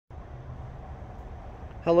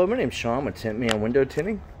Hello, my name's Sean with Tint Man Window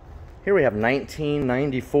Tinting. Here we have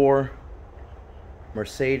 1994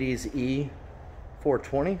 Mercedes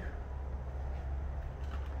E420.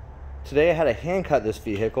 Today I had to hand cut this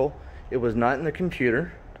vehicle. It was not in the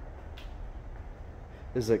computer.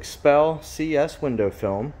 This is Xpel CS Window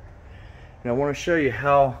Film. And I want to show you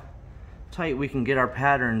how tight we can get our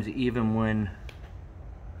patterns even when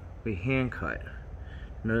we hand cut.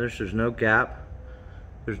 Notice there's no gap.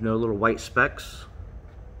 There's no little white specks.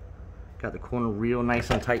 Got the corner real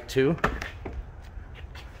nice and tight too.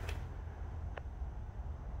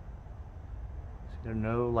 There's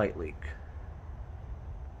no light leak.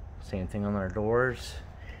 Same thing on our doors.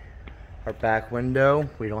 Our back window,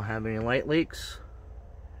 we don't have any light leaks.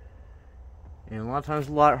 And a lot of times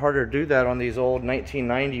it's a lot harder to do that on these old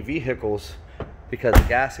 1990 vehicles because the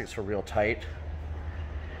gaskets are real tight.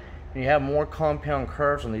 And you have more compound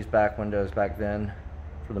curves on these back windows back then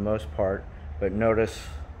for the most part, but notice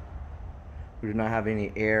we do not have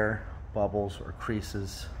any air bubbles or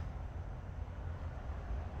creases.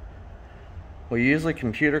 We usually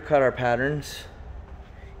computer cut our patterns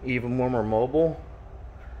even when we're mobile.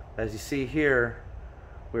 As you see here,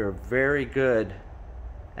 we're very good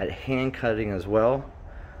at hand cutting as well.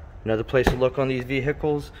 Another place to look on these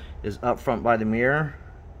vehicles is up front by the mirror.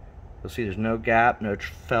 You'll see there's no gap, no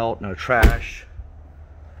felt, no trash.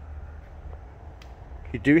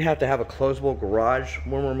 You do have to have a closable garage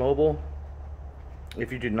when we're mobile.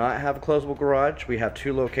 If you do not have a closable garage, we have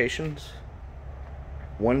two locations.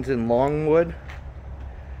 One's in Longwood,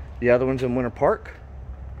 the other one's in Winter Park.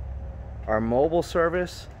 Our mobile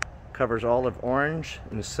service covers all of Orange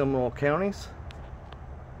and the Seminole counties.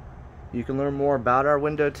 You can learn more about our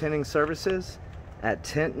window tinting services at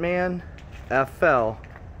tintmanfl.com.